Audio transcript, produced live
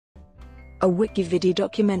a WikiVidi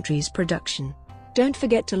documentaries production. Don't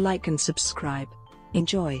forget to like and subscribe.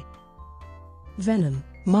 Enjoy. Venom,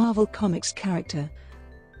 Marvel Comics character.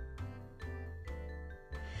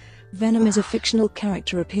 Venom is a fictional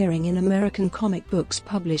character appearing in American comic books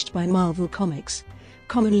published by Marvel Comics,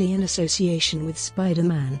 commonly in association with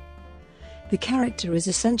Spider-Man. The character is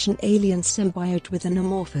a sentient alien symbiote with an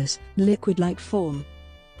amorphous, liquid-like form,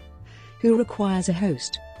 who requires a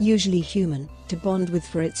host, usually human, to bond with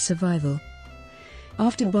for its survival.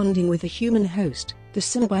 After bonding with a human host, the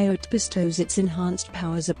symbiote bestows its enhanced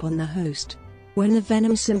powers upon the host. When the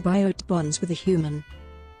Venom Symbiote bonds with a human,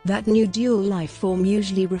 that new dual life form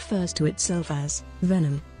usually refers to itself as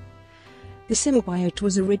Venom. The symbiote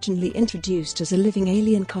was originally introduced as a living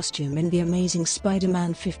alien costume in The Amazing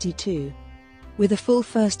Spider-Man 52, with a full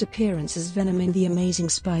first appearance as Venom in The Amazing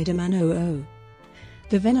Spider-Man 00.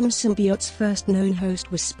 The Venom symbiote's first known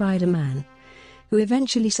host was Spider-Man, who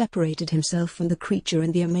eventually separated himself from the creature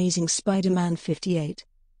in The Amazing Spider-Man 58.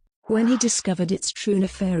 When he discovered its true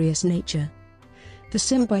nefarious nature, the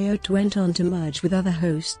symbiote went on to merge with other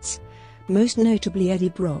hosts, most notably Eddie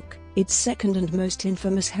Brock, its second and most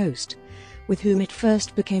infamous host, with whom it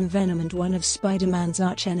first became Venom and one of Spider-Man's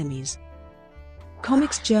archenemies.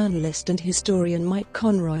 Comics journalist and historian Mike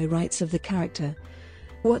Conroy writes of the character,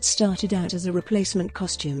 "What started out as a replacement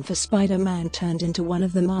costume for Spider-Man turned into one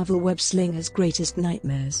of the Marvel web-slinger's greatest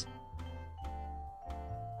nightmares."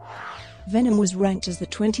 Venom was ranked as the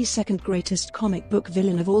 22nd greatest comic book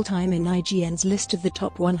villain of all time in IGN's list of the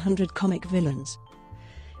top 100 comic villains.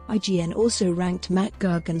 IGN also ranked Matt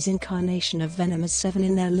Gargan's incarnation of Venom as 7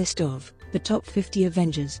 in their list of the top 50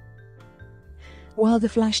 Avengers, while the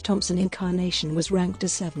Flash Thompson incarnation was ranked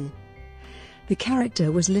as 7. The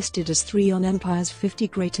character was listed as 3 on Empire's 50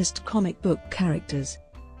 greatest comic book characters.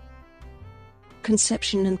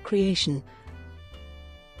 Conception and creation.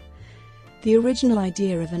 The original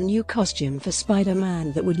idea of a new costume for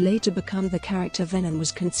Spider-Man that would later become the character Venom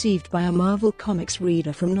was conceived by a Marvel Comics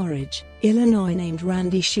reader from Norwich, Illinois named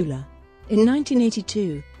Randy Schuler. In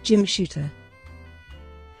 1982, Jim Shooter,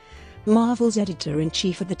 Marvel's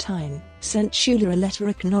editor-in-chief at the time, sent Schuler a letter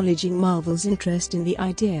acknowledging Marvel's interest in the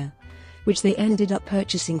idea, which they ended up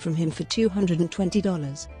purchasing from him for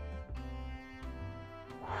 $220.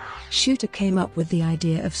 Shooter came up with the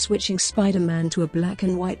idea of switching Spider-Man to a black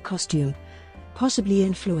and white costume, possibly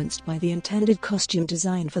influenced by the intended costume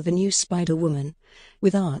design for the new Spider-Woman,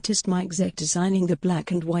 with artist Mike Zeck designing the black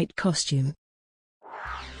and white costume.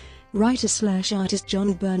 Writer/artist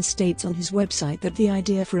John Byrne states on his website that the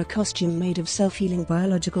idea for a costume made of self-healing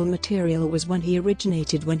biological material was one he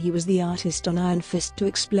originated when he was the artist on Iron Fist to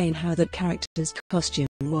explain how that character's costume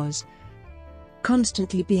was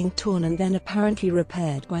constantly being torn and then apparently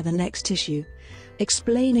repaired by the next issue,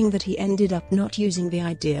 explaining that he ended up not using the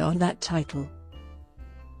idea on that title,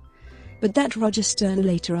 but that Roger Stern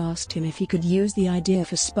later asked him if he could use the idea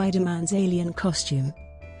for Spider-Man's alien costume.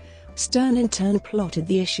 Stern in turn plotted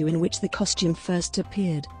the issue in which the costume first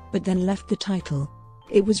appeared, but then left the title.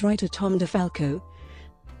 It was writer Tom DeFalco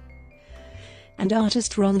and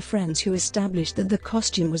artist Ron Frenz who established that the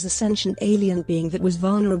costume was a sentient alien being that was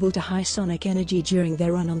vulnerable to high sonic energy during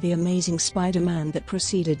their run on The Amazing Spider-Man that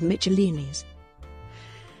preceded Michelini's.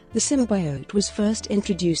 The symbiote was first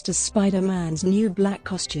introduced as Spider-Man's new black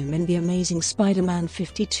costume in The Amazing Spider-Man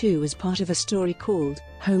 52 as part of a story called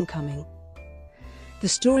Homecoming. The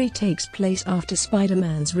story takes place after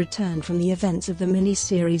Spider-Man's return from the events of the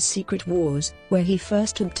mini-series Secret Wars, where he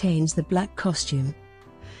first obtains the black costume.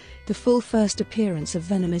 The full first appearance of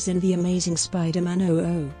Venom is in The Amazing Spider-Man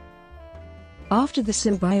 00. After the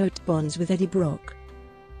symbiote bonds with Eddie Brock,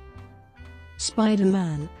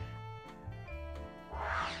 Spider-Man.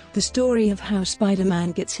 The story of how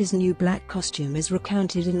Spider-Man gets his new black costume is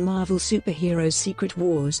recounted in Marvel Superheroes Secret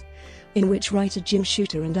Wars, in which writer Jim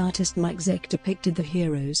Shooter and artist Mike Zeck depicted the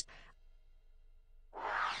heroes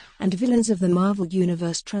and villains of the Marvel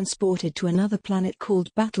Universe transported to another planet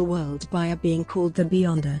called Battleworld by a being called the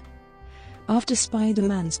Beyonder. After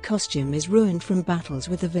Spider-Man's costume is ruined from battles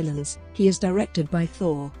with the villains, he is directed by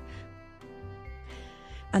Thor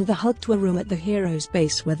and the Hulk to a room at the hero's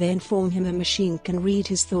base where they inform him a machine can read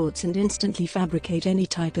his thoughts and instantly fabricate any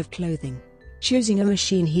type of clothing. Choosing a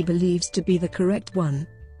machine he believes to be the correct one,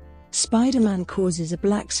 Spider-Man causes a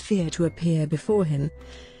black sphere to appear before him,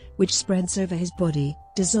 which spreads over his body,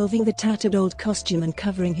 dissolving the tattered old costume and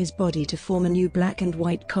covering his body to form a new black and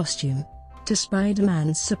white costume. To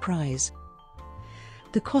Spider-Man's surprise,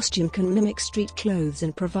 the costume can mimic street clothes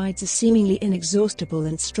and provides a seemingly inexhaustible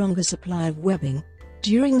and stronger supply of webbing.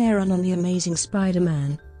 During their run on The Amazing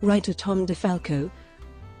Spider-Man, writer Tom DeFalco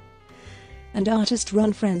and artist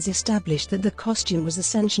Ron Frenz established that the costume was a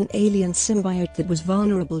sentient alien symbiote that was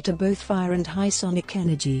vulnerable to both fire and high sonic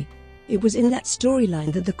energy. It was in that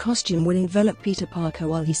storyline that the costume would envelop Peter Parker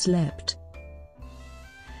while he slept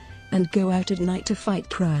and go out at night to fight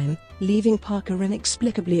crime, leaving Parker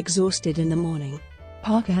inexplicably exhausted in the morning.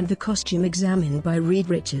 Parker had the costume examined by Reed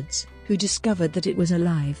Richards, who discovered that it was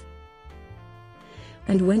alive.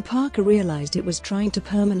 And when Parker realized it was trying to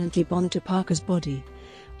permanently bond to Parker's body,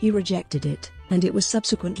 he rejected it, and it was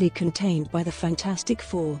subsequently contained by the Fantastic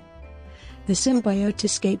Four. The symbiote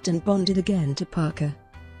escaped and bonded again to Parker,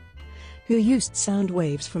 who used sound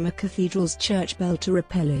waves from a cathedral's church bell to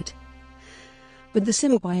repel it. But the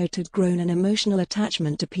symbiote had grown an emotional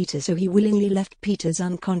attachment to Peter, so he willingly left Peter's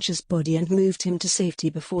unconscious body and moved him to safety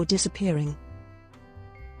before disappearing.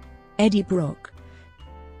 Eddie Brock.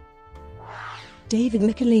 David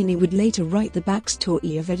Michelinie would later write the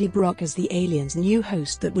backstory of Eddie Brock as the alien's new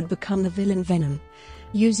host that would become the villain Venom,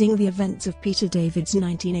 using the events of Peter David's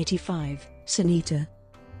 1985 Sin Eater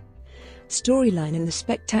storyline in The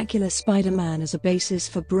Spectacular Spider-Man as a basis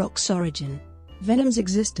for Brock's origin. Venom's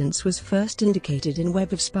existence was first indicated in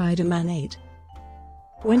Web of Spider-Man 8,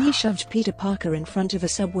 when he shoved Peter Parker in front of a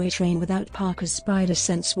subway train without Parker's spider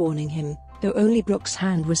sense warning him, though only Brock's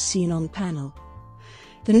hand was seen on panel.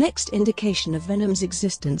 The next indication of Venom's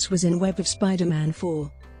existence was in Web of Spider-Man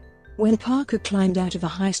 4, when Parker climbed out of a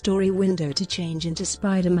high-story window to change into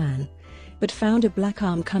Spider-Man, but found a black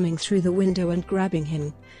arm coming through the window and grabbing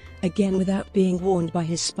him, again without being warned by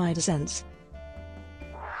his spider sense.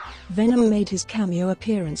 Venom made his cameo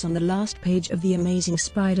appearance on the last page of The Amazing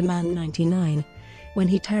Spider-Man 99, when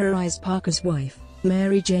he terrorized Parker's wife,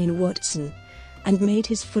 Mary Jane Watson, and made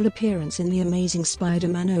his full appearance in The Amazing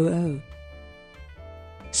Spider-Man 00.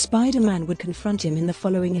 Spider-Man would confront him in the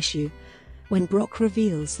following issue, when Brock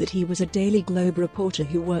reveals that he was a Daily Globe reporter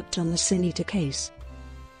who worked on the Sin Eater case,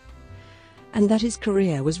 and that his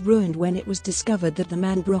career was ruined when it was discovered that the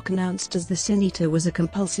man Brock announced as the Sin Eater was a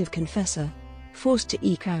compulsive confessor, forced to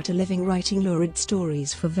eke out a living writing lurid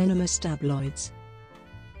stories for venomous tabloids.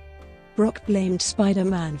 Brock blamed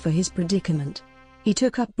Spider-Man for his predicament. He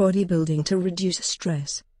took up bodybuilding to reduce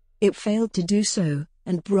stress. It failed to do so,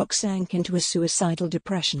 and Brock sank into a suicidal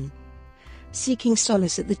depression, seeking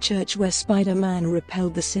solace at the church where Spider-Man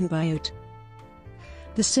repelled the symbiote.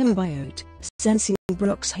 The symbiote, sensing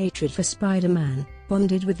Brock's hatred for Spider-Man,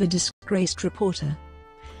 bonded with the disgraced reporter.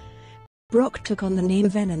 Brock took on the name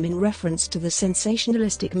Venom in reference to the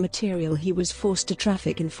sensationalistic material he was forced to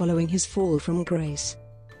traffic in following his fall from grace.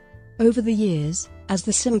 Over the years, as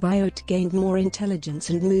the symbiote gained more intelligence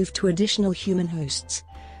and moved to additional human hosts,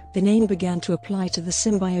 the name began to apply to the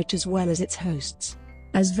symbiote as well as its hosts.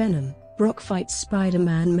 As Venom, Brock fights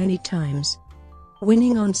Spider-Man many times,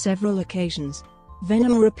 winning on several occasions.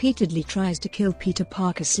 Venom repeatedly tries to kill Peter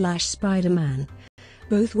Parker/Spider-Man,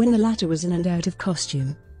 both when the latter was in and out of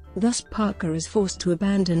costume. Thus Parker is forced to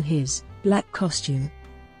abandon his black costume,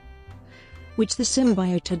 which the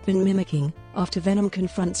symbiote had been mimicking, after Venom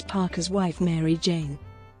confronts Parker's wife Mary Jane.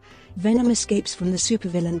 Venom escapes from the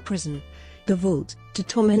supervillain prison, the Vault, to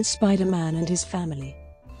torment Spider-Man and his family.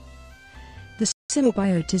 The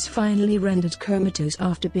symbiote is finally rendered comatose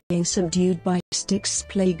after being subdued by Styx's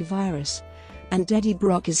plague virus, and Eddie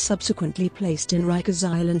Brock is subsequently placed in Rikers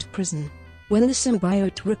Island prison. When the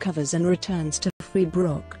symbiote recovers and returns to free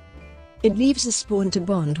Brock, it leaves the Spawn to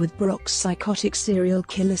bond with Brock's psychotic serial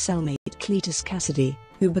killer cellmate Cletus Cassidy,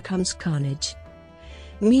 who becomes Carnage.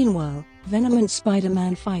 Meanwhile, Venom and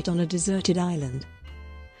Spider-Man fight on a deserted island,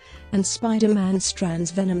 and Spider-Man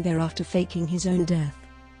strands Venom there after faking his own death.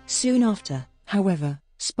 Soon after, however,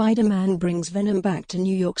 Spider-Man brings Venom back to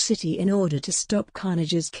New York City in order to stop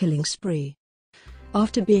Carnage's killing spree.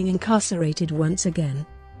 After being incarcerated once again,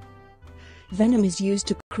 Venom is used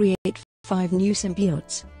to create 5 new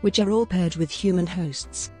symbiotes, which are all paired with human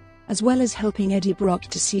hosts, as well as helping Eddie Brock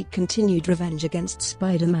to seek continued revenge against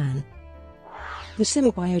Spider-Man. The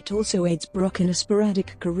symbiote also aids Brock in a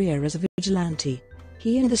sporadic career as a vigilante.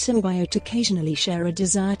 He and the symbiote occasionally share a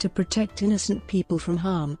desire to protect innocent people from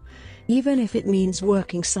harm, even if it means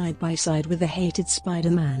working side by side with the hated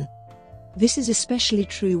Spider-Man. This is especially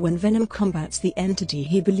true when Venom combats the entity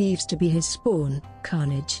he believes to be his spawn,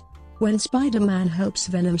 Carnage. When Spider-Man helps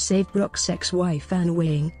Venom save Brock's ex-wife Anne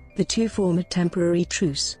Weying, the two form a temporary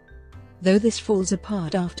truce, though this falls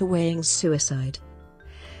apart after Weying's suicide.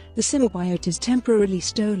 The symbiote is temporarily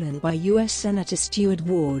stolen by U.S. Senator Stuart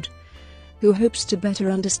Ward, who hopes to better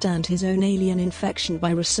understand his own alien infection by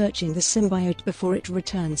researching the symbiote before it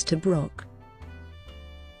returns to Brock.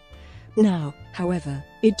 Now, however,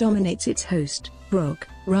 it dominates its host, Brock,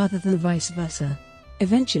 rather than vice versa.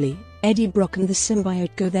 Eventually, Eddie Brock and the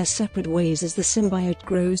symbiote go their separate ways as the symbiote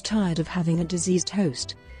grows tired of having a diseased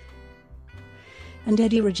host, and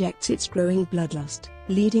Eddie rejects its growing bloodlust,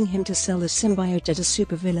 leading him to sell the symbiote at a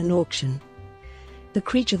supervillain auction. The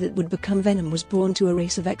creature that would become Venom was born to a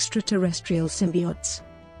race of extraterrestrial symbiotes,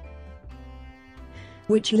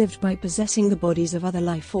 which lived by possessing the bodies of other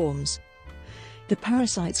life forms. The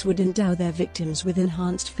parasites would endow their victims with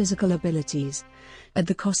enhanced physical abilities, at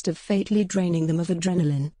the cost of fatally draining them of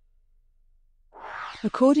adrenaline.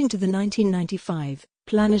 According to the 1995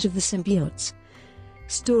 Planet of the Symbiotes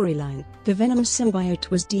storyline, the Venom symbiote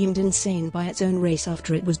was deemed insane by its own race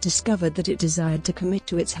after it was discovered that it desired to commit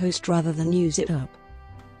to its host rather than use it up.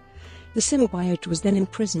 The symbiote was then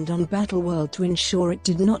imprisoned on Battleworld to ensure it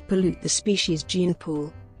did not pollute the species' gene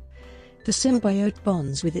pool. The symbiote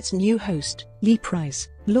bonds with its new host, Lee Price,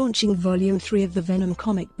 launching Volume 3 of the Venom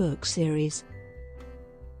comic book series.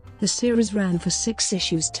 The series ran for 6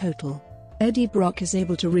 issues total. Eddie Brock is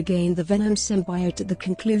able to regain the Venom symbiote at the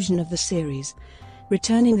conclusion of the series,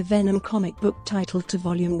 returning the Venom comic book title to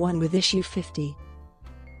Volume 1 with issue 50.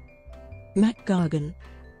 Mac Gargan.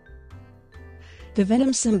 The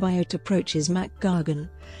Venom symbiote approaches Mac Gargan,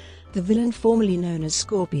 the villain formerly known as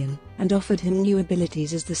Scorpion, and offered him new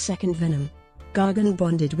abilities as the second Venom. Gargan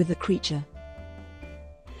bonded with the creature,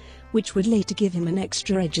 which would later give him an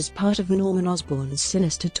extra edge as part of Norman Osborn's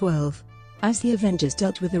Sinister 12. As the Avengers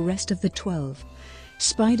dealt with the rest of the 12,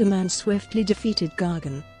 Spider-Man swiftly defeated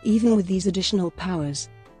Gargan, even with these additional powers,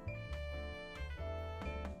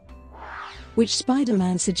 which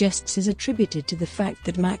Spider-Man suggests is attributed to the fact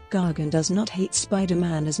that Mac Gargan does not hate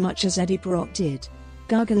Spider-Man as much as Eddie Brock did.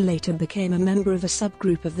 Gargan later became a member of a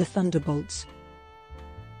subgroup of the Thunderbolts,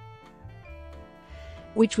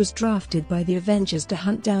 which was drafted by the Avengers to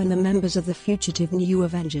hunt down the members of the fugitive New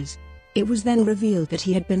Avengers. It was then revealed that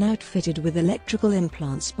he had been outfitted with electrical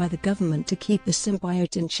implants by the government to keep the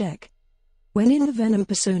symbiote in check. When in the Venom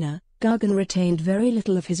persona, Gargan retained very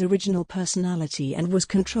little of his original personality and was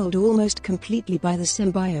controlled almost completely by the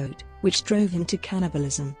symbiote, which drove him to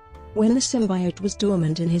cannibalism. When the symbiote was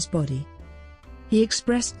dormant in his body, he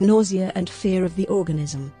expressed nausea and fear of the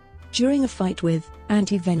organism. During a fight with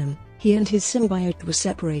Anti-Venom, he and his symbiote were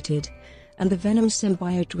separated, and the Venom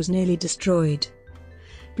symbiote was nearly destroyed.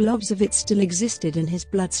 Blobs of it still existed in his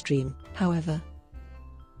bloodstream, however.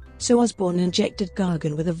 So Osborn injected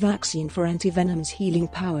Gargan with a vaccine for Anti-Venom's healing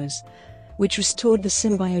powers, which restored the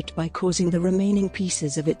symbiote by causing the remaining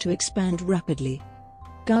pieces of it to expand rapidly.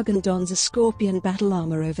 Gargan dons a Scorpion battle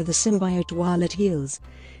armor over the symbiote while it heals,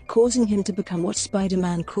 causing him to become what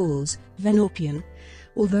Spider-Man calls Venorpian,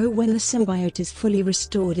 although when the symbiote is fully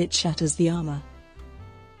restored it shatters the armor.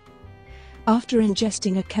 After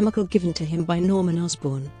ingesting a chemical given to him by Norman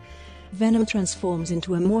Osborn, Venom transforms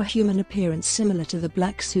into a more human appearance similar to the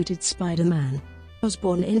black-suited Spider-Man.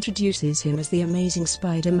 Osborn introduces him as the Amazing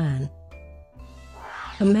Spider-Man,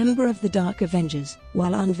 a member of the Dark Avengers,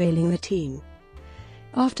 while unveiling the team.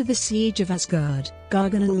 After the siege of Asgard,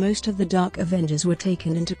 Gargan and most of the Dark Avengers were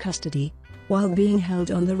taken into custody, while being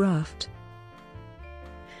held on the raft.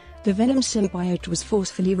 The Venom symbiote was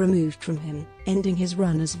forcefully removed from him, ending his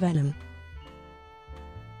run as Venom.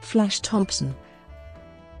 Flash Thompson.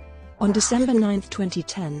 On December 9,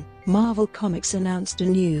 2010, Marvel Comics announced a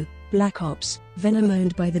new, Black Ops, Venom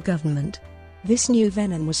owned by the government. This new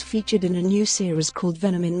Venom was featured in a new series called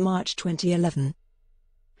Venom in March 2011.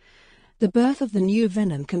 The birth of the new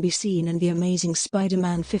Venom can be seen in The Amazing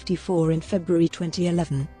Spider-Man 54 in February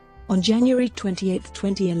 2011. On January 28,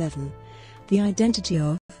 2011, the identity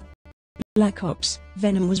of Black Ops,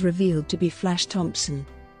 Venom was revealed to be Flash Thompson.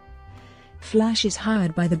 Flash is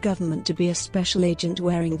hired by the government to be a special agent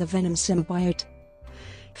wearing the Venom symbiote.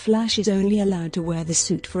 Flash is only allowed to wear the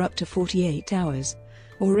suit for up to 48 hours,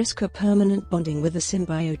 or risk a permanent bonding with the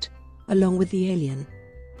symbiote, along with the alien.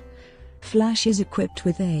 Flash is equipped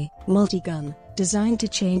with a multi-gun, designed to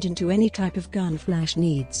change into any type of gun Flash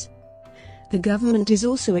needs. The government is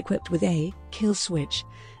also equipped with a kill switch,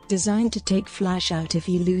 designed to take Flash out if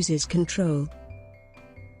he loses control.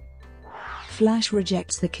 Flash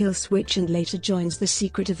rejects the kill switch and later joins the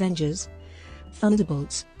Secret Avengers,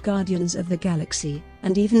 Thunderbolts, Guardians of the Galaxy,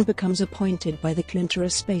 and even becomes appointed by the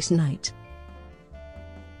Clintora Space Knight.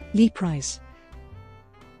 Lee Price.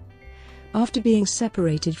 After being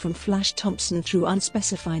separated from Flash Thompson through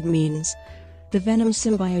unspecified means, the Venom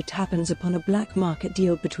symbiote happens upon a black market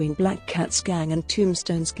deal between Black Cat's gang and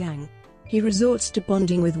Tombstone's gang. He resorts to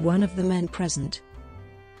bonding with one of the men present,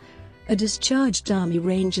 a discharged Army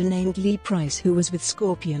Ranger named Lee Price who was with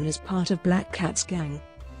Scorpion as part of Black Cat's gang.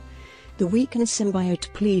 The weakened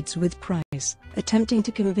symbiote pleads with Price, attempting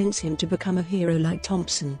to convince him to become a hero like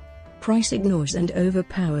Thompson. Price ignores and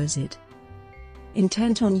overpowers it,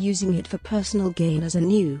 intent on using it for personal gain as a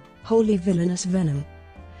new, wholly villainous Venom.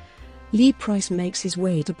 Lee Price makes his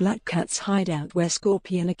way to Black Cat's hideout where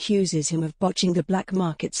Scorpion accuses him of botching the black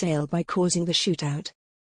market sale by causing the shootout.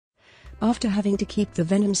 After having to keep the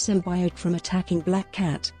Venom symbiote from attacking Black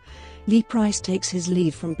Cat, Lee Price takes his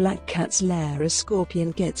leave from Black Cat's lair as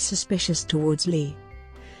Scorpion gets suspicious towards Lee.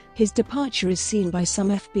 His departure is seen by some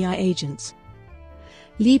FBI agents.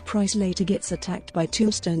 Lee Price later gets attacked by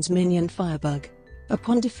Tombstone's minion Firebug.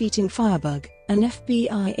 Upon defeating Firebug, an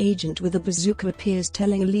FBI agent with a bazooka appears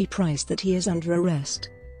telling Lee Price that he is under arrest.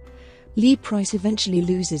 Lee Price eventually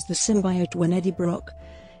loses the symbiote when Eddie Brock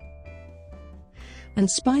and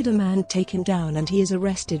Spider-Man take him down and he is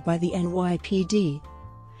arrested by the NYPD.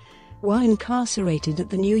 While incarcerated at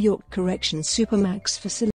the New York Corrections Supermax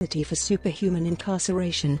facility for superhuman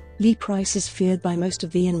incarceration, Lee Price is feared by most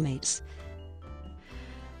of the inmates,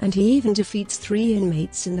 and he even defeats 3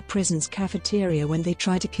 inmates in the prison's cafeteria when they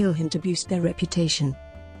try to kill him to boost their reputation.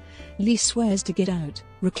 Lee swears to get out,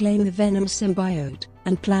 reclaim the Venom symbiote,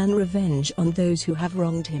 and plan revenge on those who have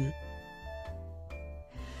wronged him.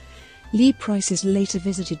 Lee Price is later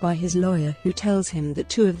visited by his lawyer who tells him that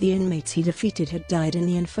 2 of the inmates he defeated had died in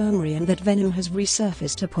the infirmary and that Venom has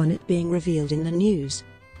resurfaced upon it being revealed in the news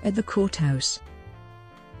at the courthouse.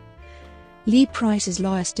 Lee Price's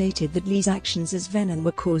lawyer stated that Lee's actions as Venom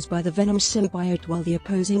were caused by the Venom symbiote, while the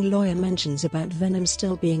opposing lawyer mentions about Venom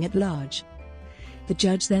still being at large. The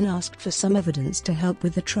judge then asked for some evidence to help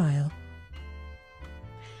with the trial.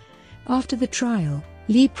 After the trial,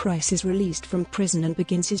 Lee Price is released from prison and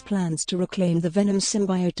begins his plans to reclaim the Venom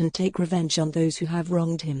symbiote and take revenge on those who have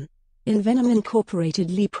wronged him. In Venom Incorporated,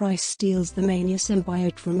 Lee Price steals the Mania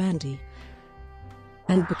symbiote from Andy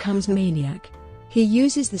and becomes Maniac. He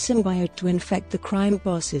uses the symbiote to infect the crime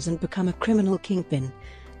bosses and become a criminal kingpin,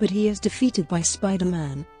 but he is defeated by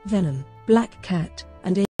Spider-Man, Venom, Black Cat,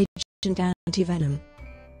 and Agent Anti-Venom.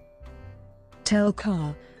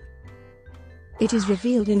 Tel-Kar. It is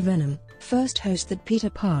revealed in Venom, First Host that Peter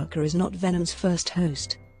Parker is not Venom's first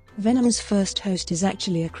host. Venom's first host is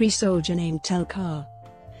actually a Kree soldier named Tel-Kar.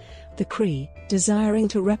 The Kree, desiring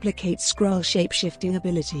to replicate Skrull shape-shifting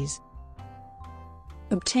abilities,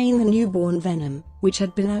 obtain the newborn Venom, which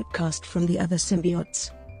had been outcast from the other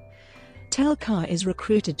symbiotes. Tel-Kar is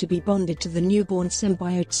recruited to be bonded to the newborn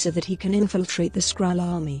symbiote so that he can infiltrate the Skrull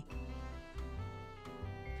army.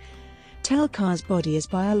 Tel-Kar's body is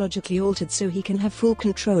biologically altered so he can have full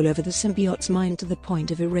control over the symbiote's mind to the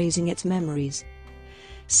point of erasing its memories.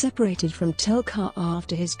 Separated from Tel-Kar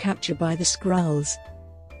after his capture by the Skrulls,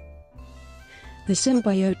 the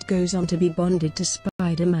symbiote goes on to be bonded to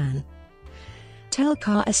Spider-Man.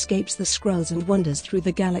 Tel-Kar escapes the Skrulls and wanders through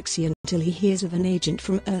the galaxy until he hears of an agent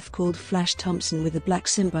from Earth called Flash Thompson with a black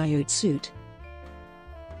symbiote suit.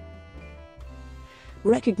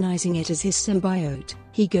 Recognizing it as his symbiote,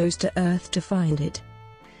 he goes to Earth to find it.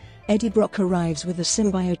 Eddie Brock arrives with the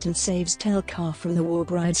symbiote and saves Tel-Kar from the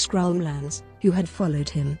war-bride Skrullmlans, who had followed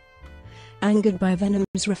him. Angered by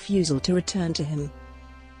Venom's refusal to return to him,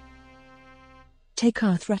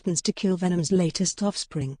 Tel-Kar threatens to kill Venom's latest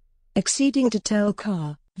offspring. Acceding to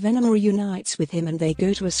Tel-Kar, Venom reunites with him and they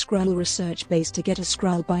go to a Skrull research base to get a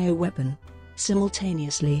Skrull bioweapon.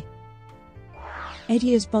 Simultaneously,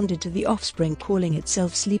 Eddie is bonded to the offspring, calling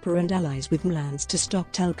itself Sleeper, and allies with Mlans to stop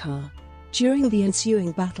Tel-Kar. During the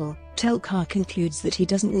ensuing battle, Tel-Kar concludes that he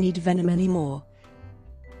doesn't need Venom anymore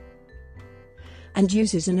and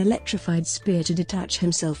uses an electrified spear to detach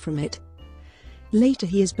himself from it. Later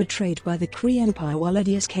he is betrayed by the Kree Empire while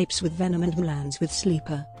Eddie escapes with Venom and Mlans with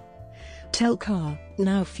Sleeper. Tel-Kar,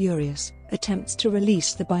 now furious, attempts to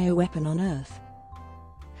release the bioweapon on Earth.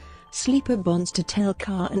 Sleeper bonds to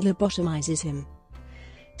Tel-Kar and lobotomizes him.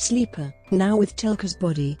 Sleeper, now with Tel-Kar's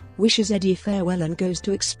body, wishes Eddie farewell and goes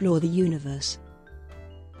to explore the universe.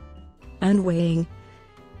 Anne Weying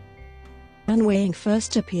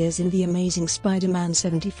first appears in The Amazing Spider-Man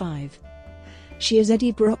 75. She is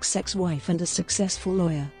Eddie Brock's ex-wife and a successful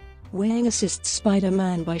lawyer. Weying assists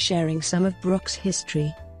Spider-Man by sharing some of Brock's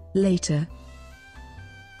history. Later,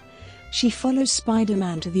 she follows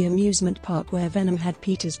Spider-Man to the amusement park where Venom had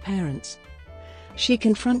Peter's parents. She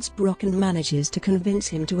confronts Brock and manages to convince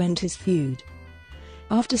him to end his feud.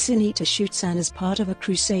 After Sin Eater shoots Anne as part of a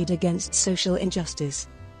crusade against social injustice,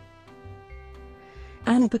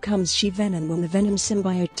 Anne becomes She-Venom when the Venom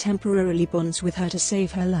symbiote temporarily bonds with her to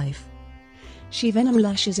save her life. She-Venom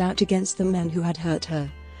lashes out against the men who had hurt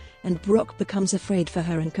her, and Brock becomes afraid for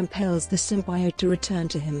her and compels the symbiote to return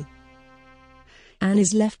to him. Anne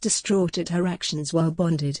is left distraught at her actions while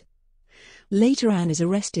bonded. Later Anne is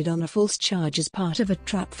arrested on a false charge as part of a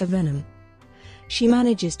trap for Venom. She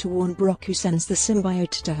manages to warn Brock, who sends the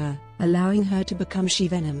symbiote to her, allowing her to become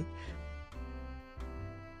She-Venom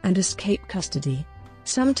and escape custody.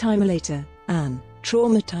 Some time later, Anne,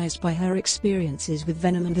 traumatized by her experiences with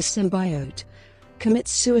Venom and the symbiote,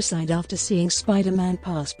 commits suicide after seeing Spider-Man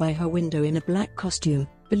pass by her window in a black costume,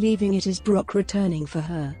 believing it is Brock returning for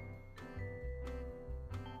her.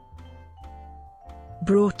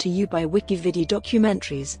 Brought to you by WikiVidi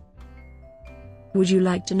Documentaries. Would you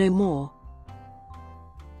like to know more?